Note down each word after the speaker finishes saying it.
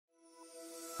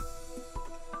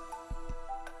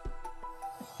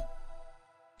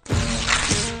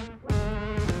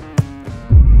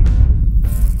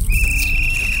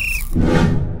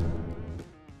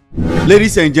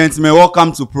Ladies and gentlemen,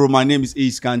 welcome to Prrrr. My name is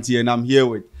Ace Kanti and I'm here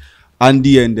with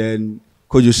Andy and then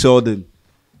Kojo Sheldon.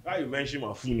 Why you mention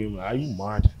my full name? Are you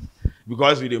mad?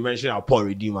 Because we didn't mention our Paul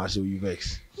Redeemer, so you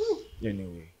vex.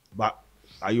 Anyway, but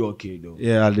are you okay though?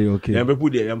 Yeah, are they okay? And people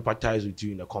they empathize with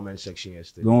you in the comment section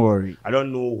yesterday. Don't worry. I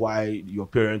don't know why your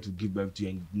parents will give birth to you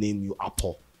and name you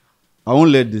Apple. I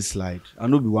won't let this slide. I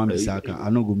know be one Bisaka.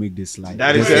 I know go make this slide.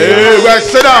 That is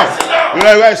sit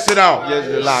down. Sit down. Just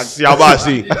relax. See about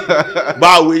see.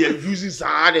 But we are using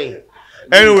something.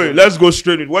 Anyway, let's go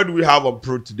straight in. What do we have on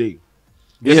Prrrr today?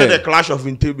 They said the clash of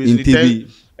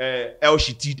Ntebes. El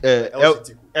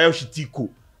Shitico.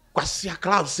 Kwasia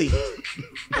club say.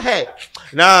 Hey,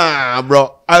 nah,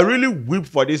 bro. I really weep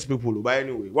for these people. But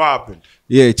anyway, what happened?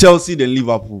 Yeah, Chelsea then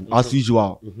Liverpool as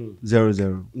usual.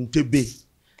 0-0. Ntebes.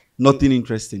 Nothing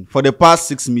interesting. For the past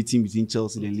 6 meetings between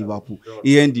Chelsea and Liverpool,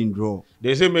 it ended in draw.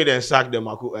 They say made them sack them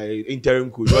interim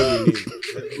coach. What do you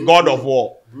mean? God of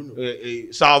War.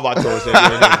 Salvatore.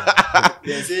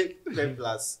 They say Pep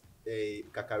plus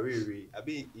Kakariri. I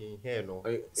be in here no.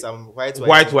 Some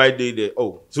white day there.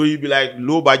 Oh, so you be like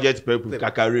low budget Pep with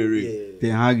Kakariri. Yeah.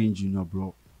 Ten Hag in junior,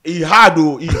 bro. He hard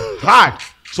though. He hard.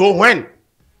 So when?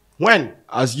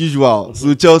 As usual,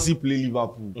 so Chelsea play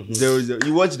Liverpool. 0-0.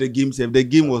 You watch the game, the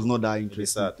game was not that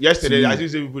interesting. Yesterday, as you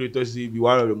say, people they thought it be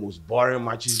one of the most boring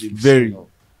matches they've seen. Very.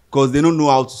 Because they don't know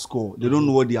how to score. They don't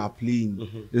know what they are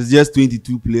playing. It's just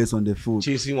 22 players on the field.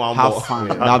 Chasing one Have ball. fun.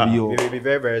 That'll be all. It will be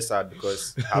very, very sad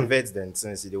because Havertz then,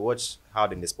 since they watch how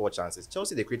they score chances.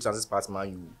 Chelsea, they create chances past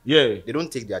Man U. Yeah. They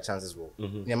don't take their chances well.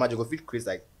 In a match, Field creates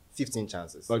like 15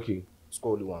 chances. Okay.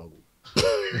 Score only 1 goal.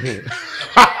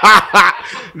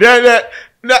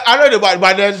 I know about,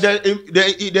 but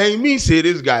they mean say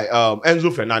this guy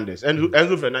Enzo Fernandez.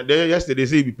 Enzo Fernandez yesterday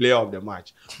say he be player of the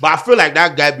match, but I feel like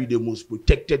that guy be the most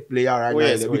protected player right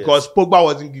now because Pogba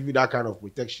wasn't giving that kind of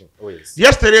protection.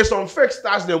 Yesterday some fake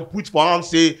stats them put for him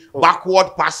say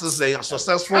backward passes and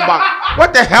successful back.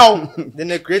 What the hell? Then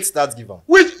they create stats give him.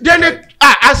 Which then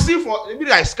I see for maybe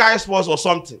like Sky Sports or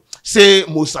something say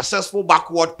most successful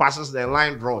backward passes and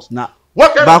line draws. Nah.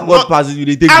 What kind backward passes you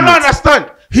they take? I don't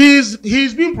understand. He's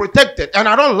being protected and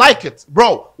I don't like it,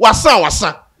 bro. What's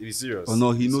up? Be serious. Oh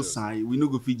no, he knows sign. We know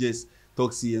go fit just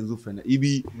talk see Enzo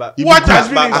Fernandez. What has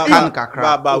been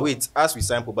but wait, as we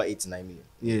signed Pogba 89 million.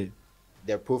 Yeah.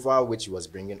 The profile which he was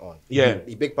bringing on. Yeah.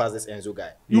 He big past this Enzo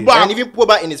guy. And even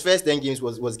Pogba in his first 10 games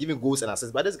was giving goals and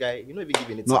assists. But this guy, you know, even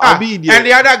giving it. No, and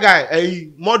the other guy,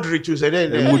 Modric, who said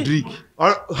Modric.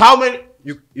 How many?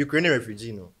 Ukrainian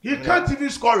refugee, no. He can't even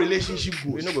score relationship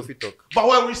goals. We no go fit talk. But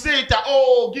when we say it,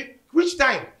 which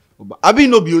time?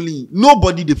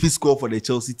 Nobody the fit score for the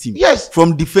Chelsea team. Yes.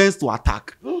 From defense to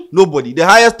attack. Nobody. The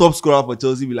highest top scorer for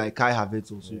Chelsea be like Kai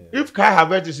Havertz also. Yeah. If Kai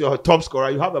Havertz is your top scorer,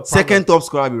 you have a problem. Second top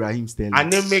scorer be Raheem Sterling.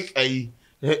 Anemic they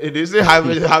say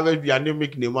Havertz be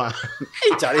anemic Neymar.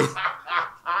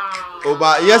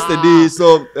 But yesterday,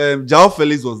 so João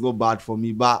Felix was not bad for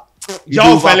me, but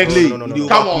João Felix, no.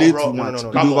 Come on, bro. He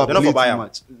overplayed too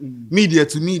much. Media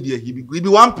to media, he be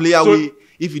one player way.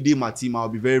 If he did my team, I'll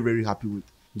be very, very happy with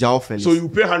João Felix. So you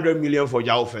pay 100 million for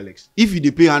João Felix? If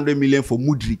you pay 100 million for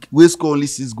Modric, we score only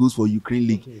 6 goals for Ukraine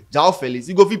League. João Felix,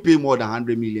 you go if you pay more than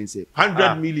 100 million, say.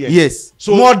 100 million? Yes.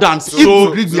 So more than if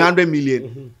Modric be 100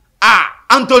 million.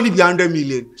 Anthony be 100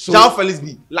 million. So João Felix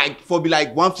be like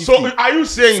 150. So are you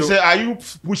saying, are you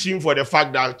pushing for the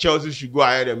fact that Chelsea should go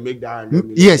ahead and make that 100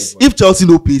 million? Yes. If Chelsea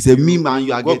no pay, say me man,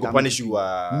 you are going to punish you. You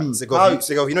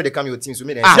know they come your team, so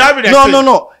make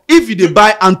no. If they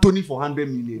buy Anthony for 100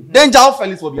 million, then João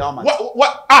Felix will be how much?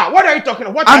 What are you talking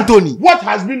about? Anthony. What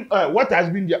has been What has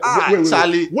been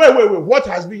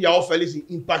João Felix's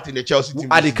impact in the Chelsea team?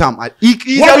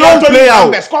 He's a lone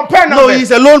player. Compare numbers. No,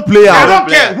 he's a lone player. I don't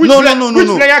care. No. Which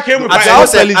player came with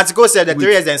Atiko said the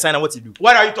 3 years then sign and what he do?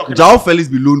 What are you talking about? João Felix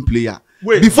be lone player.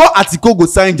 Wait. Before Atiko go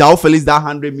sign João Felix that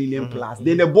 100 million plus,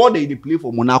 then the ball they play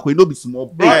for Monaco, he no be small.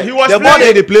 Bro, he was the ball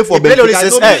they play for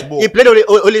Benfica. He played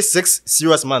only 6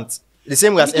 serious months. The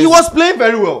same way as he was playing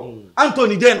very well.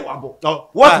 Anthony then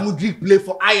what Modric play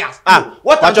for Ajax?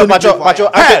 What Anthony play for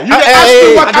Ajax? You ask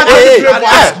me what Anthony play for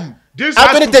Ajax.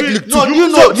 Anthony take league no, you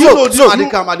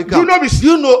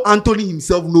know Anthony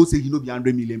himself knows he no be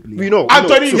 100 million player. We know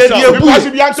Anthony himself because he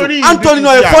be Anthony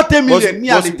no 40 million. Me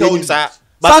and they tell you.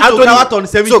 But Anthony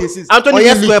 76.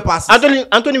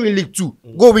 Anthony win League 2.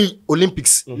 Go win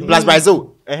Olympics plus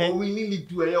Brazil. We win League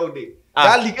 2 all day.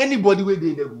 That league anybody wey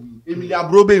dey there go win. Emilia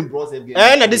Brobe in bronze game.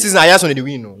 And this season Ajax on the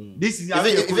win. This is left.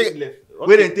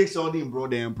 Where they take something, bro,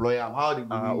 they employ him. How they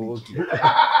go?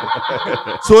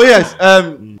 So yes,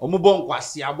 Omobon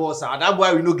Kwasiabo, that's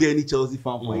why we no get any Chelsea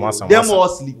fan for you. Them all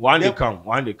sleep. One they come.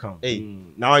 Hey,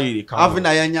 now they come. Having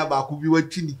Ayanya Baku, we were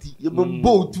Trinity. You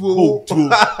both talk to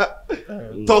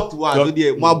us.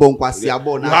 You have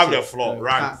the floor,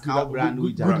 right?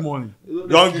 Good morning.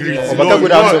 Don't greet.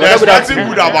 There's nothing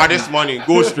good about this morning.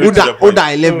 Go straight to the point.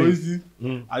 I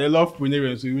love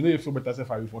Punerians, so you know you feel better if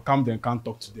I before come then can't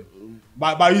talk to them.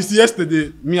 But you see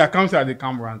yesterday, me I can't say I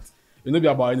come rant. You know be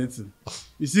about anything.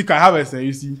 You see, can have a say.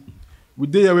 You see, we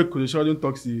did here with Kodeshadon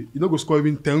talks. You know go score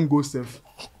even 10 goals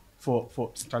for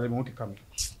Charlie Monkey coming.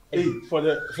 Hey, for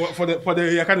the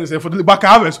I can't say for the back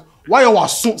harvest. Why you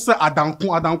was so say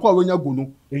Adanko when you go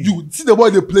no? You see the boy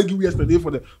they played you yesterday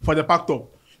for the packed up.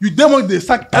 You them they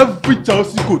sack every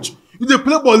Chelsea coach. You they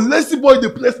play ball, lazy boy they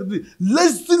play yesterday.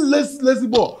 Lazy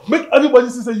ball. Make everybody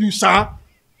say you sha.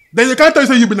 Then you can't tell you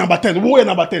say you be number 10. Who are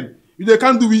number 10? You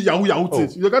can't do it Yahoo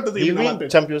things. You can't tell you be number 10.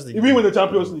 Champions League. You win the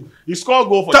Champions League. You score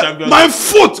goal for Champions League. My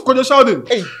foot, Kodeshadon.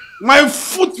 Hey. My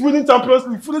foot winning Champions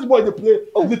League. Foolish boy they play.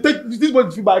 They take this boy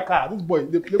to buy car. This boy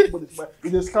they play football.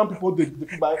 They scam people. They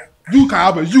buy. You can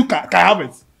have it. You can have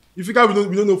it. If you can't,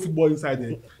 we don't know football inside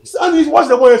there. And he watched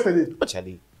the boy yesterday.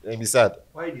 Actually, let me sad.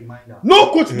 Why you mind that?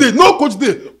 No coach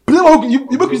day. Play you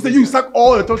make you say you sack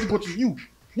all the Chelsea coaches. You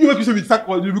make you say we sack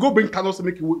all. You go bring Thanos to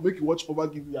make you watch over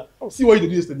give you. See what you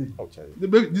did yesterday. They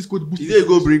make this coach boost. They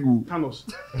go bring who? Thanos.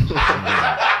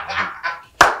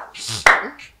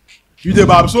 You did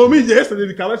bad. So me yesterday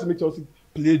the Cavaliers make Chelsea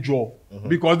play draw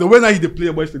because the way now they play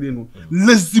about yesterday no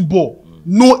lazy ball,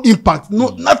 no impact,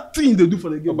 nothing they do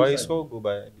for the game. But it's all go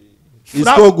by. He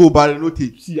score goal, but no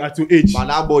take. See at your age. But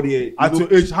that body, at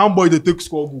your age, how boy they take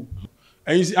score goal.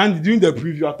 And you see, and during the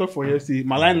preview, I talk for here say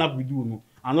my lineup we do no.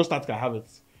 I not start can have it.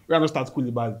 We are not start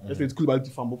Koulibaly. Yesterday it's Koulibaly to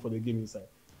fumble for the game inside.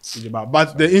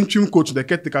 But the interim coach, the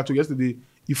caretaker to yesterday,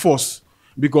 he forced.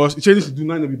 Because it changes to do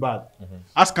not be bad.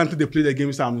 As Kante they play the game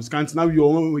inside, Kante now you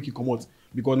won't make it come out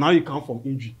because now you come from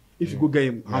injury. If you go get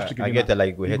him, I get that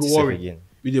like go head to save again.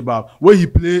 With the ball, where he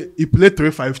play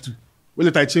 3-5-2. When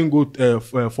the Taichen go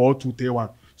 4-2-3-1.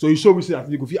 So you show me say that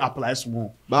you go fit apply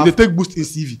small. They take boost in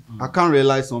CV. I can't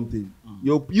realize something.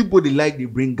 You body like they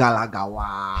bring Gallagher.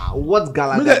 Wow, what's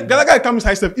Gallagher? Gallagher comes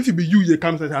high step. If it be you, they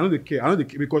come high step. I know they care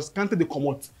because Kante they come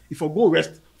out. If I go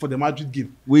rest for the Madrid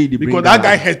game, because that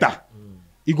guy hater.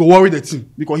 He go worry the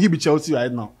team because he be Chelsea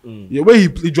right now. The way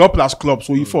he drop last club,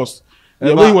 so he forced.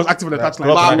 The way he was active on the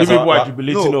touchline. Liverpool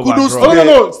jubilating over. No.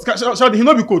 Shadi, he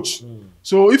not be coach.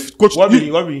 So if coach, what be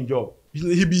in job?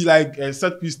 He be like a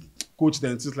set piece coach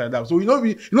then things like that. So he not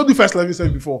do first 11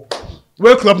 said before.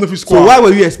 Where club no fit score. So why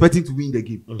were you expecting to win the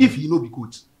game if he no be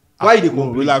coach? Why they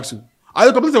complain? Relax you. Are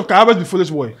you complete of Carabas be foolish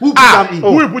boy? Who put him in?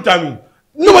 Who will put him in?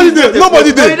 Nobody did.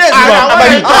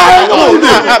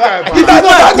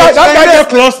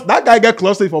 That guy get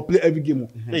close if I play every game.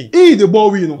 He the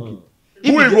ball we know.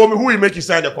 Who will make you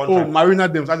sign the contract? Oh, Marina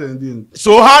them.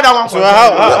 So how that one? So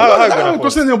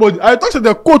how anybody? I thought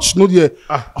the coach no there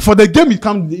for the game he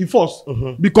come he force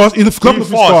because in the club no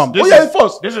score. Oh yeah, he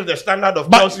force. This is the standard of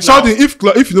Chelsea.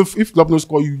 But if club no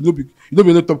score, you no be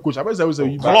the top coach. I bet say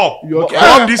you club.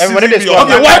 Club this season.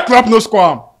 Okay, why club no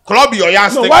score? Club your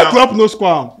ass. No, why club no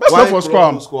score? That's not for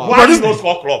score. Why this no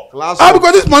score club?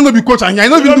 Because this man no be coach and he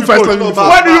no even do first level before.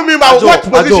 What do you mean by what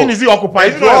position is he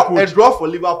occupying? A draw for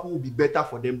Liverpool will be better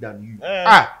for them than you.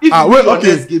 If you win your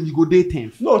next game, you go day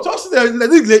 10th. No, Chelsea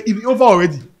it be over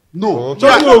already. No.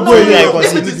 Chelsea no go.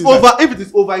 If it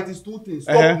is over, it is two things.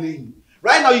 Stop playing.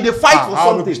 Right now, you dey fight for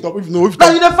something. Stop. If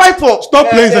you dey fight for.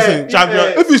 Stop playing,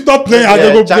 champion. If you stop playing,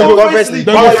 they go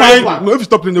find. No, if you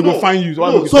stop playing, they go find you.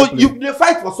 So you dey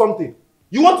fight for something.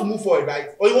 You want to move forward,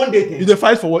 right? Or you want dating? You dey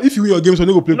fight for what? If you win your games, so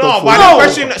you go play top 4. No, but the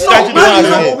question is, man,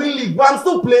 you not win league, but I'm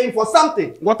still playing for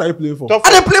something. What are you playing for? I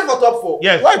dey play for top 4.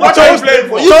 Yes. What are you playing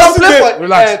for? You can play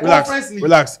for conference league.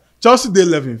 Relax. Chelsea dey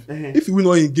 11th. If you win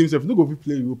all in games, you no go fit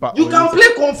play Europa. You can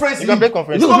play conference league. You can play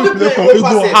conference. You no go fit play. It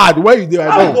go hard. Where you dey?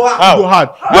 I go hard.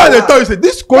 Why they tell you say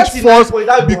this coach force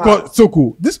because so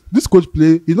cool. This coach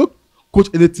play. He no coach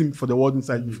any team for the world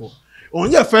inside before. On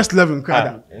your first 11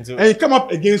 card, and he come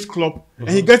up against Klopp and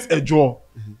he gets a draw.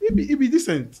 He be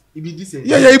decent. He be decent.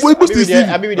 Yeah, he boost his CV.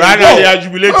 Right now they are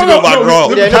jubilating over draw.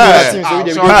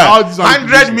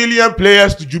 100 million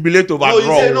players to jubilate over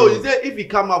draw. He said if he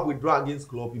come up with draw against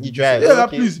Klopp, he drive. Yeah,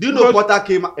 please. Do you know Potter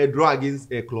came a draw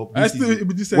against a Klopp? Was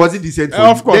it decent?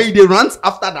 Of course. Then they rant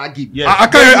after that game. I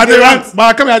can't rant. But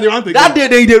I can't rant again. That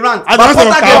day they rant.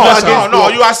 No,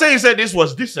 you are saying this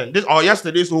was decent. This or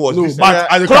yesterday's was decent. But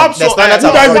the standards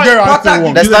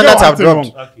have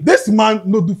dropped. This man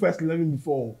no do first 11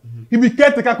 before. He be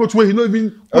caretaker coach where he not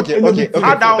even. Okay. Make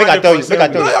I tell you.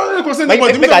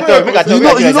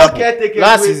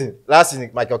 Last season,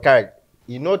 Michael Carrick,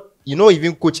 you know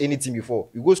even coach any team before.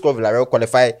 You go score Villarreal,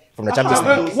 qualify from the Champions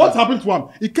League. What happened to him?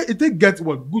 He didn't get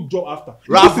what good job after.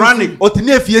 Ralph Rangnick,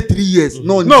 Otinef 3 years.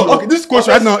 No. Okay, this coach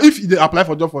right now, if they apply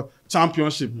for job for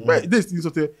championship, this is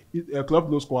a club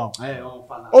no score.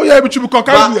 Oh yeah, but you can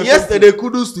carry. Yesterday,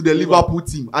 kudos to the Liverpool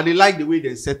team, and they like the way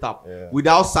they set up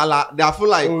without Salah. They feel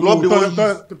like club.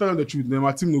 Tell them the truth.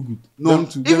 My team no good. No,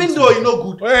 even though you no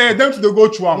good. Yeah, them to the go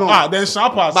through. Then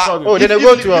sharper. Oh, then they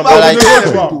go through.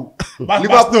 But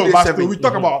we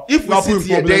talk about if we sit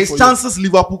here, there is chances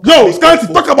Liverpool. No,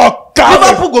 can't talk about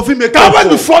Liverpool go fit make Calvert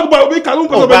the fraud boy. We can't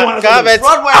Calvert.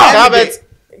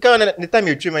 The time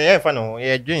you treat me, you're fan.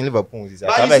 You're doing Liverpool.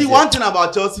 But you see, one thing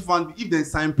about Chelsea fans, if they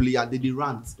sign player, they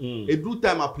rant. A good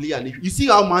time a player. You see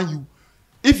how Man,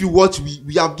 if you watch,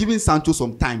 we have given Sancho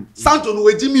some time. Sancho no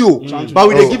Jimmy but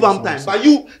we give him time. But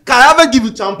you can ever give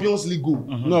you Champions League go.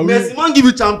 No, Messi man give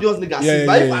you Champions League. But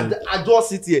if I just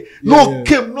sit here, no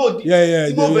came, no.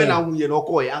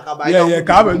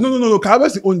 Calvert. No.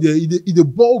 Calvert's on there. The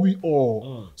ball we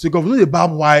all. So you know the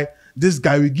bad why this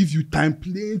guy will give you time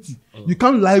plenty. You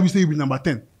can't lie. We say you be number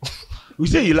 10. We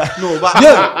say you like no, but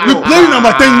we play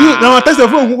number 10. Number 10 is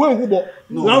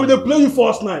now we they play you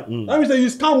first night. That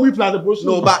means you can't whip like the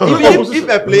position. No, but if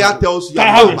a player tells you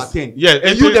you're number 10,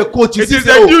 and you the coach, you it is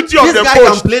the duty of the guy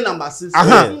coach. can play number 6.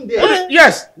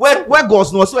 Yes. Where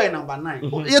goals no so number 9.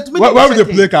 Where will they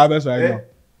play Calvert right now?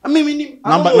 I mean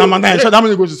number 9. How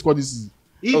many goals he scored this season?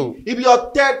 If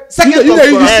your second top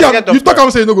scorer, you talk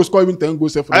about saying no go score even 10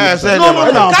 goals. No. Kai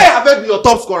Havertz be your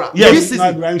top scorer. Yes.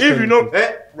 If you know,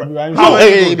 after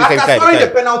scoring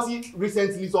the penalty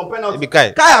recently, some penalty,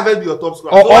 Kai Havertz be your top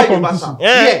scorer.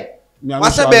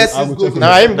 What's the best? I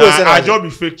just be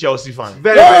fake Chelsea fan.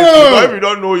 Very because if you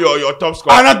don't know your top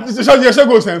scorer. Chelsea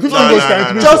goals 15 goals.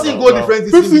 Chelsea goal difference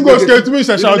is 15 goals to me is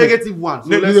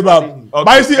 -1.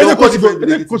 But you see, any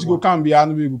coach go can be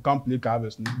and we go can play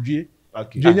Calvert.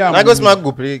 Okay. Nagelsmann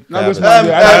go play.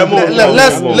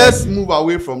 Let's move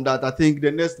away from that. I think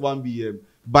the next one be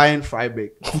Bayern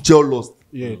Freiburg. Tuchel lost.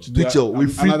 Yeah, Tuchel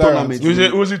with free tournament.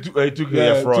 Was it took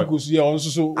fraud?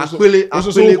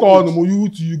 Also you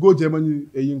go Germany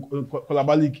in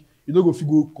Colaba League. You don't go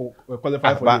figure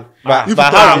qualify for it. What are you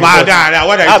talking about? No,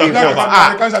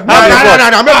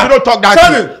 make you don't talk that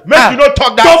thing. Make you don't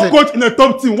talk that thing. Top coach in the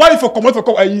top team. Why if you come out for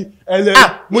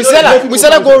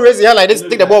Musiala go raise the hand like this,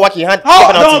 take the ball, walk in hand.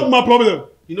 How that's my problem.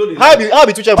 How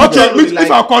be Tuchel? Okay,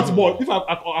 if I cut ball, if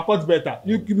I cut better,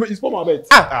 you spoil my bet.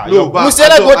 No, but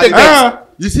Musiala go take that.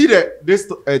 You see this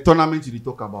tournament you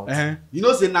talk about. You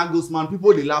know, say Nagelsmann,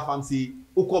 people they laugh and say,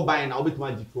 "Oko buying, I'll bet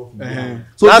my trophy."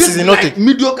 So last this season is not like take.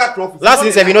 mediocre trophy. Last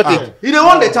season he not take. He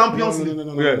won the Champions League.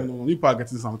 No. You are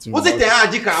getting something. What's it?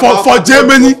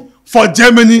 For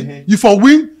Germany, you for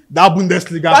win that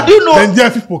Bundesliga. But do you know? Then they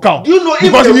have pokal. Do you know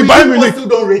because if we buy people still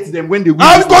don't rate them when they win?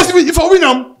 Because if I win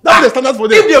them, that's the standard for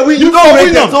them. If they win, you don't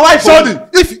rate them. So why?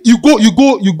 If you go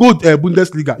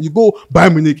Bundesliga, you go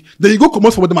Bayern Munich, then you go come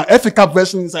out for them an FA Cup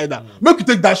version inside that. Make you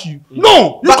take that shoe.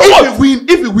 No, you come out. If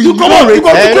you win, you come out.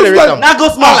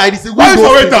 Nagelsmann like this. Why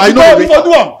for rate?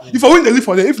 If I win the league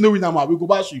for them, if no win them, we go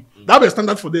bash you. That be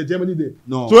standard for the Germany there.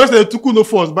 No. So yesterday Tuku no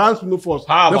force, Bayern no force.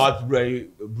 How about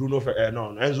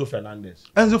Enzo Fernandez?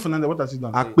 Enzo Fernandez, what has he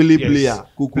done?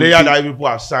 Player that people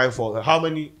have signed for how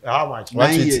much?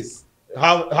 9 years.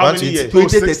 How many years?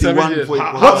 2031 for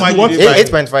how much?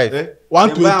 8.5.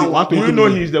 120. Do you know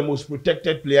he's the most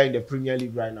protected player in the Premier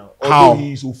League right now? How?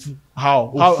 He is Ofu.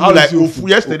 How like Ofu?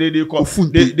 Yesterday they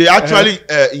actually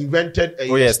invented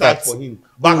a stat for him.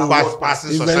 Back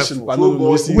passes successful.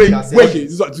 Wait.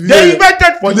 They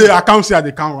invented for the accounts here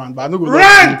they can't run, but I'm not going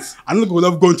to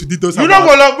love going to details. You don't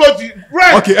go to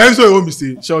rent. Okay, Enzo won't be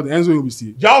say. Sheldon, Enzo won't be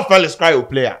say. João Felix cry a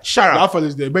player. Shut up. João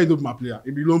Felix there, but he not my player.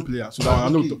 He be lone player. So that I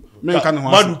know.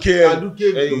 Maduke. We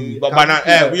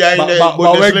are in the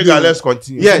Bundesliga. Let's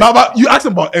continue. Yes. But you asked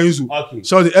about Enzo. Okay.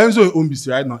 Sheldon, Enzo won't be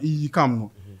say right now. He come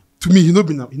now. To me, he no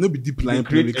be deep line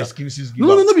create excuses.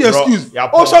 No be excuse.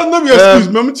 Sheldon, no be excuse.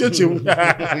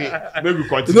 Maybe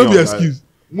continue. No be excuse.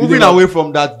 Moving away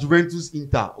from that, Juventus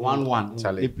Inter 1-1.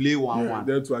 They play 1-1.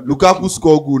 Lukaku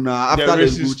score goal now after the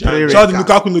goal. Sheldon,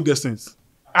 Lukaku no get sense.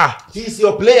 He's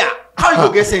your player. How you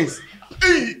go get sense?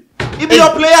 If you're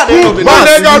a player, then you're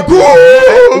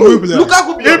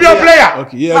Lukaku be your player.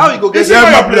 Okay, yeah. How you go get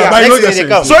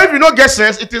sense? So if you don't get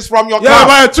sense, it is from your club.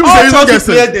 Yeah, but two say you don't get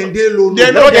sense.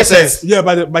 They don't get sense. Yeah,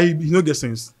 but he no get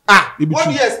sense. What do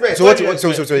you expect? So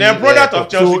the product of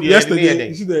Chelsea. So yesterday,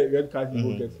 you see the red card he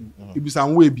go get. It be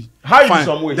some way be. How you be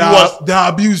some way? They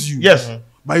abuse you. Yes.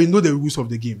 but you know the rules of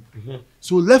the game.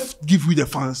 So let's give you the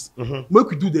fans. Make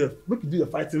we do the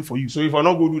fighting for you. So if I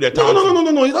not go do the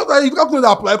No. You don't know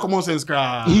that apply common sense.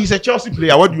 he's a Chelsea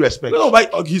player. What do you expect? No,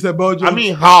 but he's a Belgian. I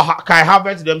mean, how Kai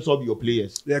Havertz them solve your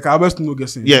players? yeah, can best no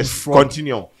guessing. Yes,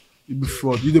 continue. It be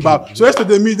fraud. You the bad. So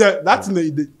yesterday me that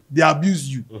thing they abuse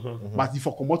you, but if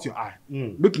you come out your eye,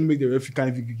 make the referee can't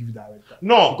even give you that right.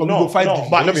 No, Because no, we go fight no.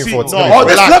 different. But Not you be see, fault. no, Oh,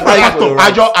 they relax, slept my relax.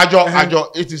 laptop.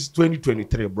 Ajo, it is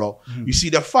 2023, bro. You see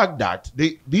the fact that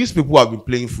these people have been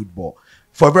playing football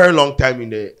for a very long time in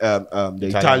the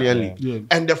Italian league, Yeah.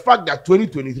 and the fact that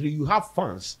 2023 you have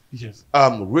fans Yes.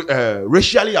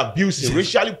 racially abusing,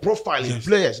 racially profiling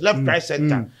players left, right,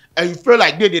 center, and you feel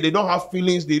like they don't have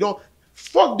feelings, they don't.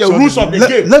 Fuck the So rules of the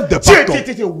game. left the pack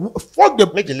Fuck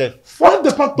the Make it left. Fuck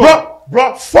the pack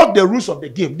bro. Fuck the rules of the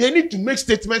game. They need to make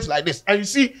statements like this. And you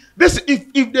see, this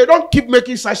if they don't keep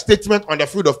making such statements on the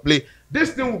field of play,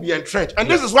 this thing will be entrenched. And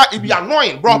this is why it be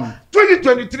annoying, bro.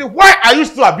 2023. Why are you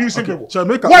still abusing people? So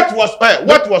What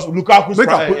was Lukaku's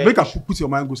Make a put your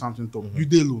mind go something top. You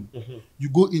dey alone. You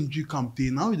go injury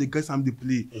campaign. Now you get some they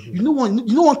play. You know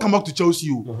one come back to Chelsea.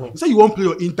 You say you won't play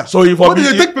your Inter. So if what did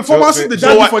they take performances they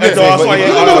done for them? So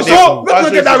make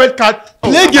them get that red card.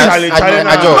 Play games.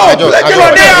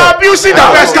 They are abusing the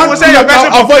best. Can say your best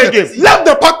for play game. Left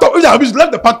the pack top.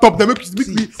 Left the pack top. They make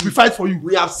we fight for you.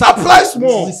 We have sat Apply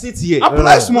small. We sit here.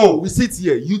 Apply small. We sit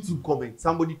here. YouTube comment.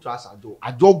 Somebody trash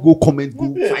Ajo go comment.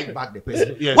 Go fight back the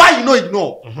person. Yes. Why you know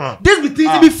ignore? This be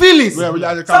things. It be feelings.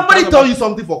 Somebody tell you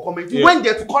something for comment. You went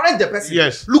there to correct the person.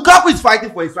 Yes. Lukaku is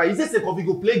fighting for his right. He says he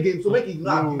go play game, so make it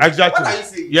ignore. Exactly. What are you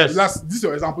saying? Yes. This is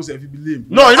your example. Say if you believe.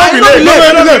 No, you don't I believe.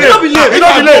 don't believe.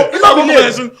 You don't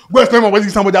believe. Go explain what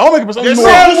is somebody. I want make a person The know.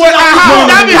 same way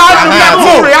that be how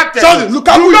Lukaku reacted. You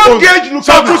don't gauge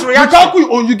Lukaku's reaction.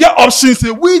 Lukaku, you get options.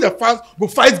 Say we the fans go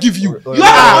fight give you. You have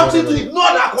an option to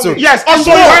ignore that comment. Yes.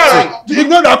 Also, You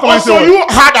ignore that comment. also you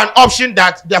had an option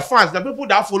that the fans, the people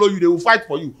that follow you, they will fight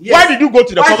for you. Yes. Why did you go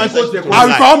to the Why comment did you go to section? the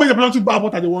I can't make the plan too bad.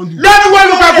 What are they want to do? Let me what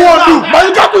Lukaku want to do. But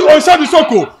Lukaku on Sabi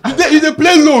Soko, you dey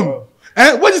play alone.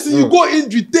 What is it? You go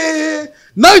injury day.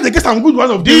 Now they get some good one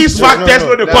of These factors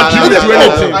no, they contribute to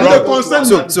anything, bro.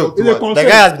 So the guy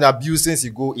has been abused since he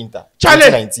go Inter. Charlie,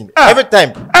 2019. Every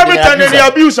time they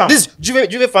abuse him. This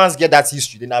Juve fans get that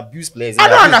history. They abuse players. I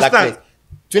don't understand.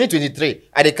 2023,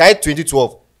 at the Kai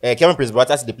 2012, Kevin Prince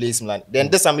Brothers the place Milan. Then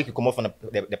this time make you come off on the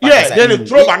Yeah, then they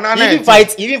throw banana.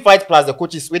 Even fight plus the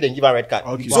coaches where they give a red card.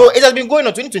 Okay. So it has been going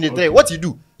on 2023. What you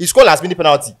do? He scored last minute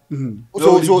penalty.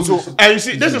 So And you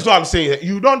see, this is what I'm saying.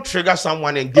 You don't trigger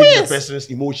someone and gauge the person's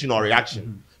emotion or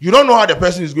reaction. You don't know how the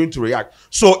person is going to react.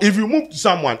 So if you move to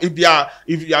someone, if they are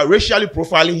racially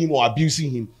profiling him or abusing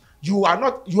him, you are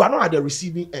not at the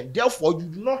receiving end. Therefore, you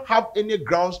do not have any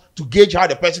grounds to gauge how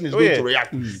the person is going to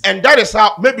react. And that is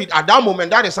how, maybe at that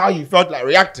moment, that is how he felt like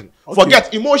reacting. Okay.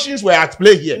 Forget, emotions were at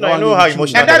play here. I know how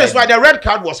emotional. And that is why the red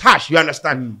card was harsh. You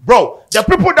understand, bro? The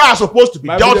people that are supposed to be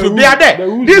dealt with, they are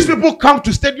there. These people come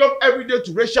to stadium every day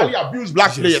to racially abuse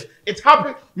black players. It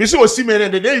happened. Me see Osimhen,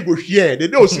 and the day you go here, the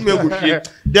day Osimhen go here.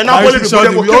 Then now only people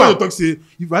they go we all kill. talk say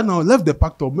if right now left the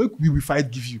pack top, make we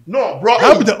fight give you. No, bro.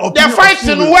 How be the They're opinion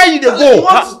fighting of where you they You go.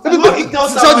 want to tell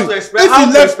someone to express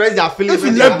how to express their feelings.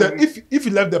 If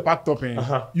you left the pack top,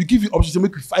 you give you options to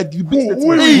make we fight give you big Who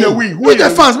statement. in the wing? We the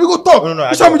fans, we go talk. No,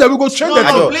 I Social media we go trend them.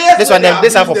 No, players this when one them they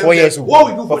this one for abuse 4 years. themselves, what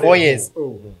we do For for 4 them? years.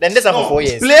 Then this one for 4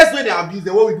 years. Players when they abuse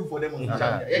them, what we do for them on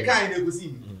social media. You can't even see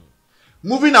me.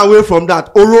 Moving away from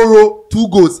that, Ororo 2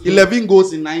 goals, 11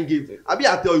 goals in 9 games. I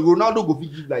tell you, Ronaldo go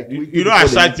give like 20. You know, I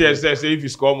sat here and said, if you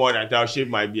score more than that, I'll shave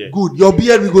my beard. Good, your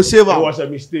beard we go shave It out. was a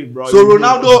mistake, bro. So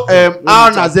Ronaldo,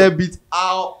 Al Nazer beat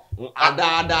Al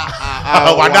Wadada,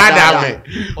 man.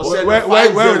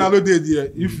 Where Ronaldo did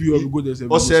here? If you go there,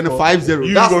 Osen 5-0.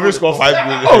 You go score 5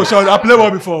 goals. Oh, sure, I play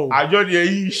one before. I just hear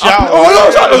you shout.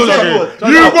 Oh,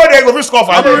 You go there, go score 5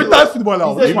 I'm a goals. retired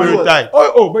footballer. He said- Retired.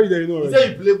 Oh, but you know. He said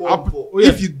you play ball before. Oh, yeah.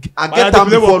 If you But get I time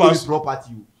play before, ball no be pass. property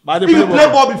you. But If you play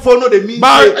ball before, no they mean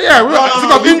But say. yeah,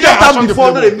 You get time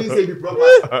before, no they mean say be property.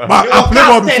 I play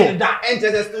ball before. That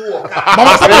NTS still work.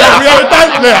 Mama, we are a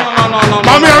retired player.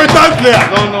 Mama, we are a retired player.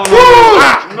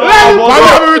 Mama, we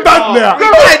are a retired player.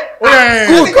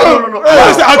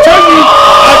 I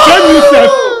train you, sir.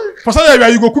 For some area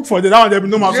you go cook for them. That one there be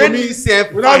no man. So me,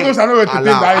 without those I know where to take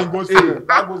that in goes.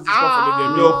 That goes is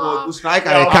for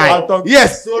the game.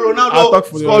 Yes, so I'll Ronaldo talk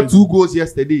for the scored game. 2 goals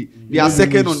yesterday. They are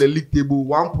second on the league table.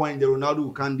 1 point. The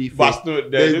Ronaldo can't defend.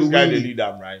 This guy, they lead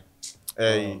them, right?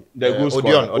 The goal Odion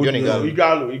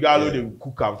scorer. Igalo, they will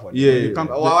cook am for them. Yeah.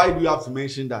 Why do you have to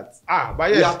mention that? But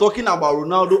We are yes. talking about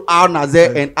Ronaldo, Al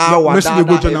Nazer, and Al Messi they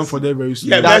go join Wadada. them for there very soon.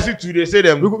 Yeah, Messi too. They say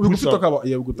them. we could put some- talk about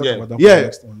we could talk Yeah. about that Yeah. for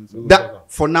next one. So. That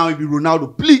for now it be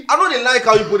Ronaldo. Please, I know they like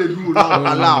how you put it do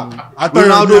Ronaldo. Allow I thought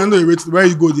Ronaldo I know you rate where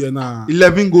you go there now.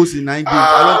 11 goals in 9 games.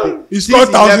 I don't think He since scored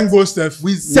he 1,000 left, goals, Steph.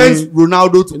 We sent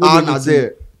Ronaldo to You know Al the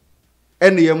Nazer.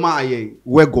 NEMA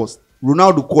Wegos.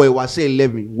 Ronaldo koi was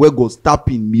 11. Wegos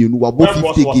tapping me and we both 50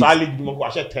 was games. our league,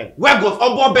 was 10. Wegos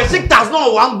Obo Besiktas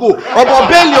no 1 goal. Obo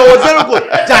Belio 0 goal.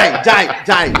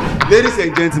 Jai. Ladies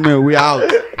and gentlemen, we are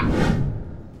out.